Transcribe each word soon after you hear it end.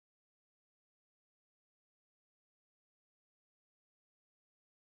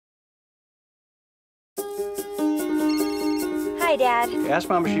Hi, Dad. Ask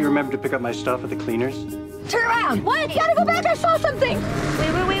Mom if she remembered to pick up my stuff at the cleaners. Turn around! What? You gotta go back, I saw something!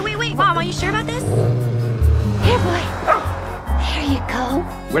 Wait. Mom, are you sure about this? Here, boy. There you go.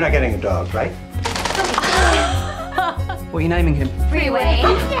 We're not getting a dog, right? What are you naming him? Freeway.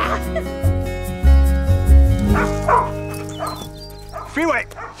 Freeway!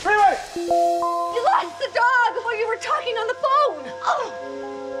 Freeway! You lost the dog while you were talking on the phone. Oh.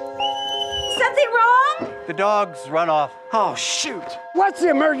 Something wrong? The dog's run off. Oh, shoot. What's the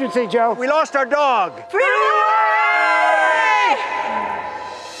emergency, Joe? We lost our dog.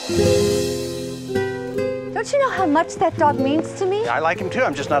 Don't you know how much that dog means to me? I like him too.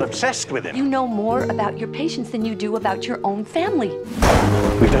 I'm just not obsessed with him. You know more about your patients than you do about your own family.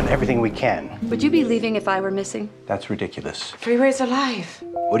 We've done everything we can. Would you be leaving if I were missing? That's ridiculous. Freeway's alive.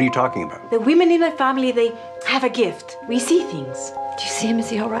 What are you talking about? The women in my family, they have a gift. We see things. Do you see him? Is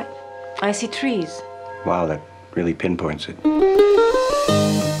he all right? I see trees. Wow, that really pinpoints it.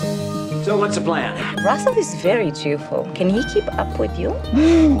 So what's the plan? Russell is very cheerful. Can he keep up with you?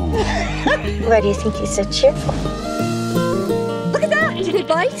 Why do you think he's so cheerful? Look at that! Did they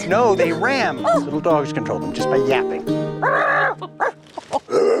bite? No, they ram. Little dogs control them just by yapping.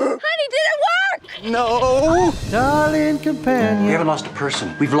 Honey, did it work? No! Darling companion. We haven't lost a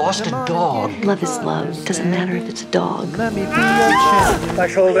person. We've lost a dog. Love is love. Doesn't matter if it's a dog. Let me be your champion. My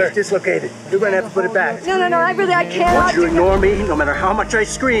shoulder dislocated. You're going to have to put it back. No, I can't. I want you to ignore me no matter how much I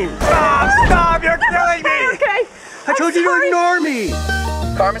scream. Stop! You're killing me! Okay. I told you to ignore me!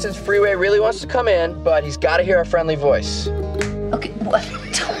 Carmen says Freeway really wants to come in, but he's got to hear a friendly voice. Okay, what?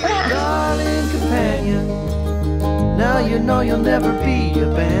 Don't laugh. Darling companion. Now you know you'll never be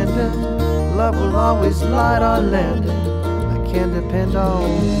abandoned. Love will always light our landing. I can depend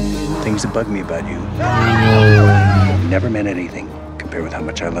on Things that bug me about you never meant anything compared with how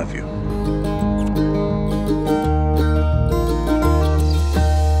much I love you.